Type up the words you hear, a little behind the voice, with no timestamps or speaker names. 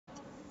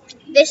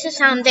this is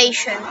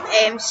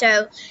Soundation.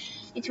 So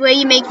it's where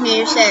you make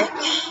music.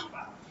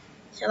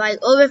 So like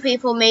other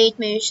people made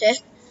music,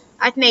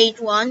 I've made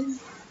one.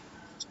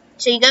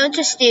 So you go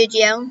into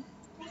studio,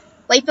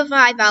 wait for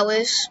 5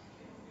 hours.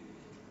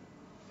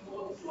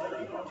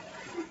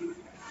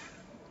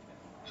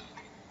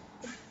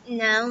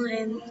 Now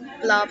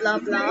blah blah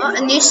blah,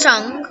 a new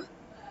song.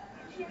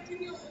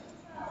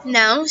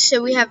 Now,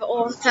 so we have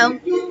auto.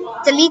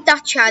 Delete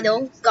that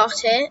channel.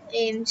 Got it.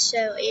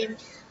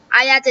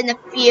 I add in a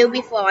few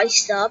before I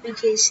start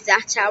because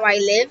that's how I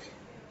live.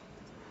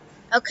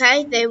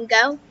 Okay, there we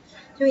go.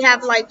 So we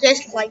have like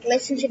this. Like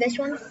listen to this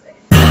one.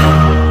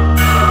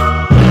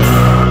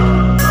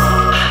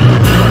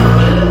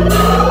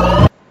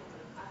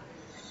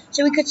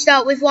 So we could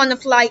start with one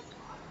of like,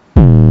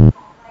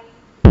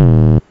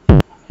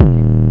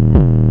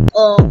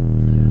 or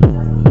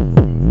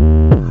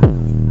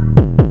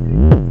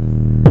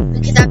we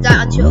could have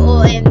that onto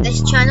all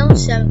this channel.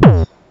 So.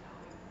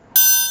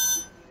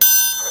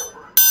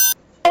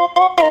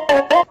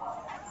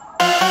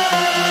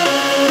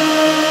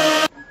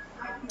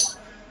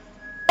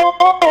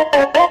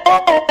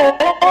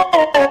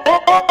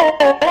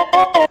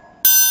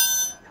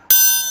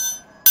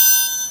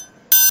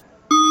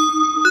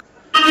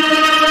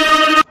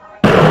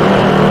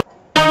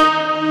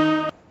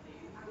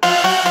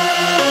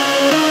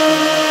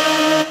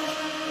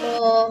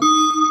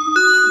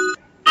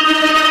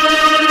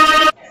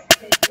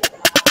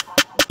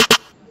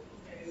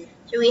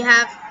 So we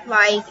have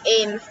like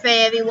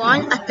fairy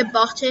one at the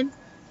bottom,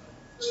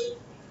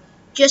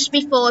 just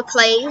before it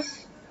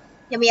plays.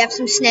 Then we have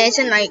some snares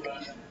and like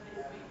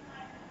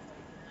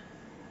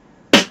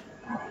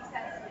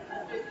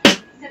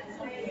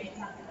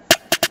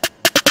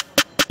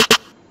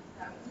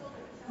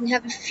we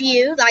have a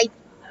few like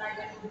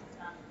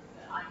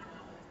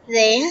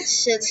there,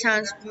 so it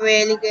sounds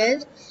really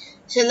good.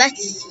 So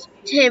let's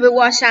hear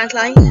what it sounds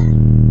like.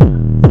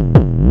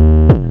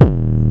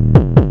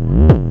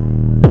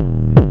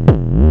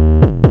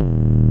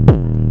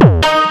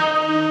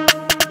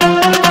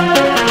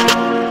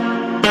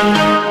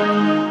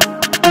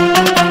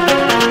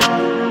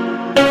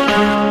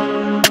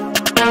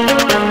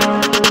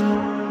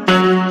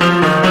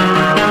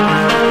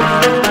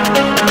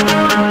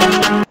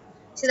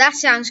 So that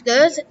sounds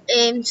good.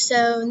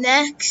 So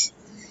next,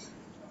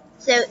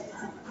 so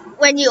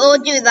when you all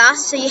do that,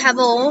 so you have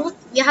all,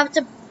 you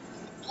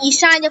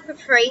sign up for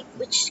free,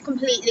 which is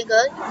completely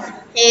good.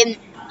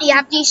 You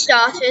have these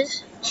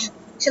starters.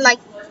 So like,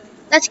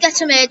 let's get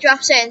some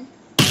airdrops in.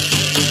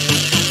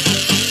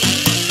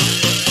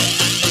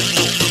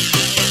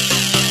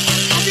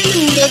 I think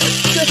we did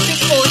just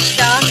before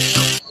start.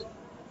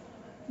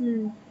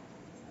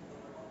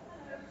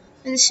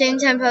 And the same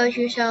tempo as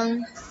your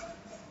song.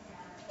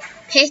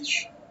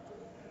 Pitch.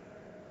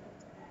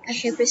 I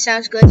hope it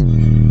sounds good.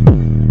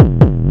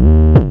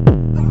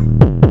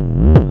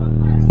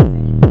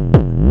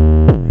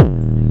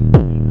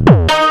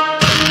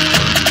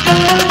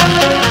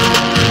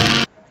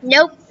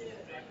 Nope.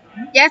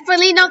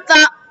 Definitely not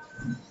that.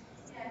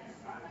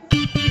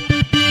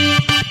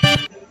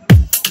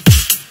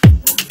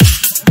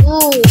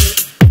 Ooh,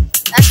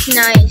 that's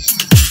nice.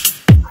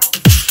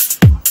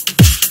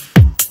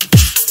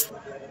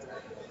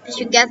 I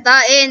should get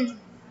that in.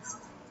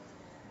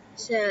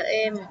 So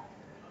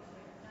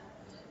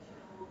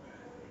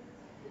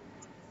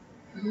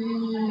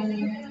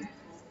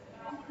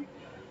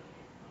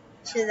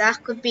so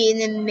that could be in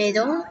the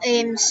middle.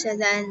 So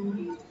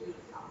then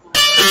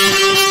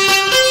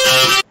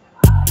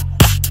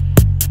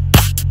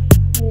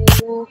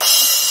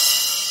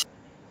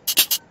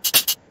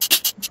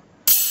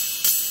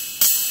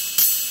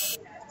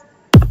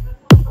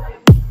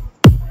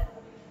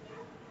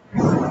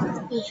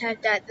we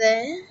have that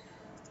there.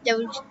 That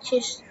was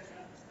just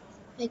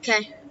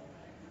okay.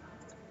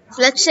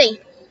 So let's see.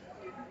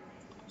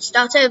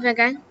 Start over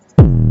again.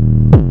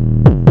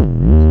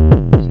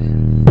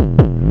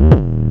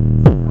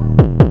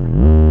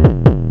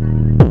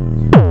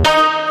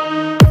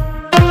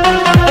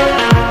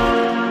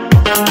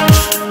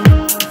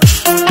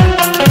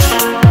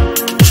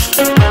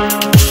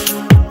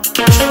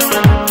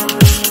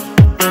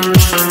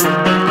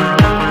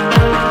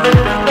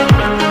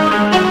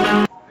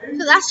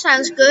 That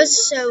sounds good.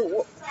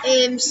 So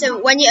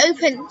so when you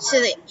open, so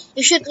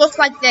it should look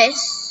like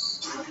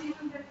this.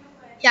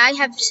 Yeah, I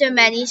have so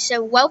many.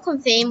 So welcome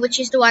theme, which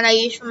is the one I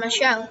use for my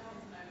show.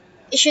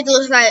 It should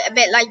look like a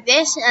bit like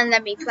this, and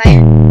let me play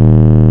it.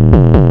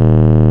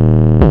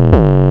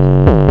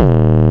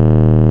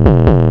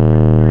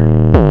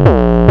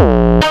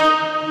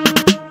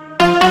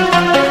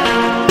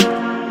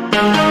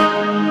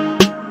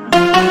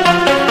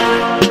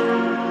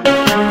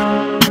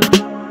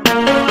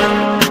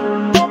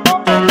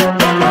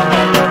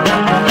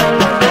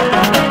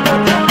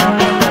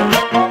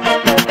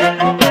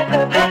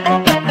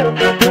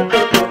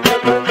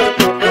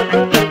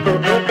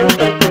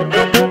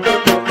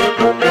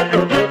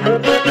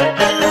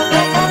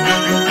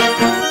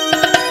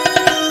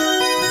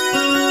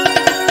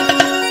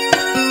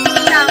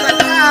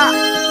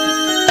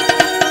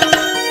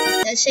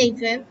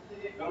 save room.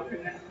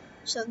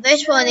 So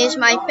this one is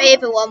my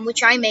favourite one,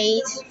 which I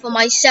made for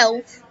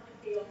myself.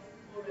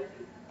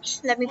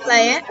 Let me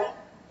play it.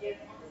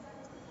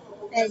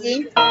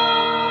 Ready?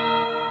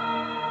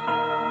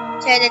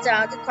 Turn it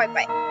down, it's quite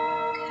bright.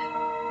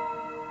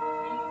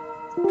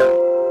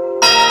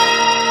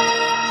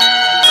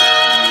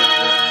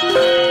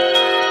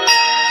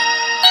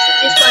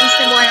 This one's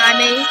the one I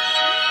made.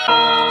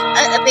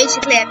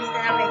 Basically everything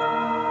I made.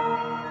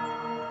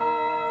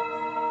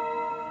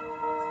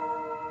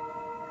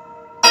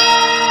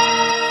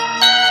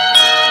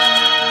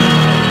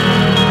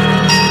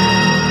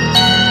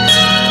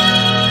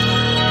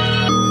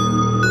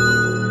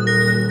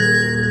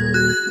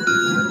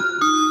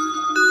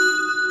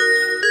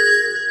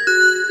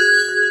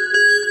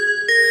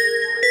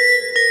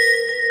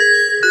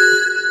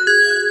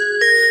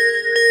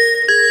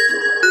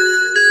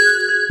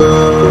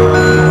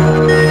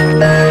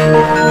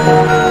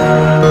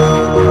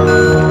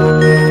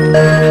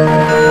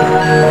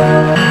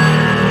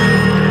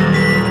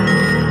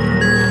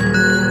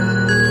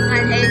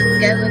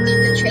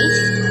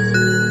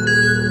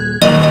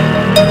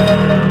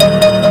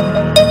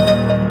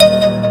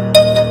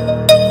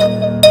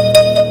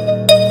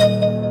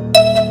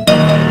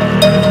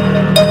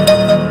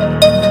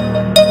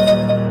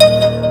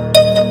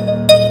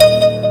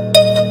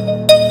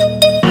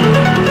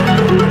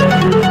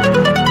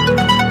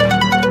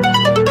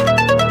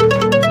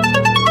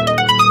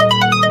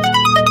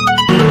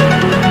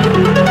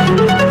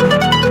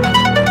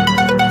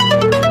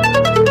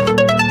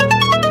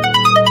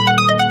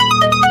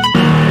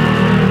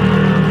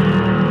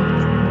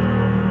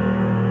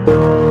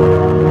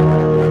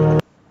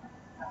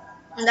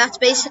 And that's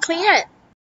basically it.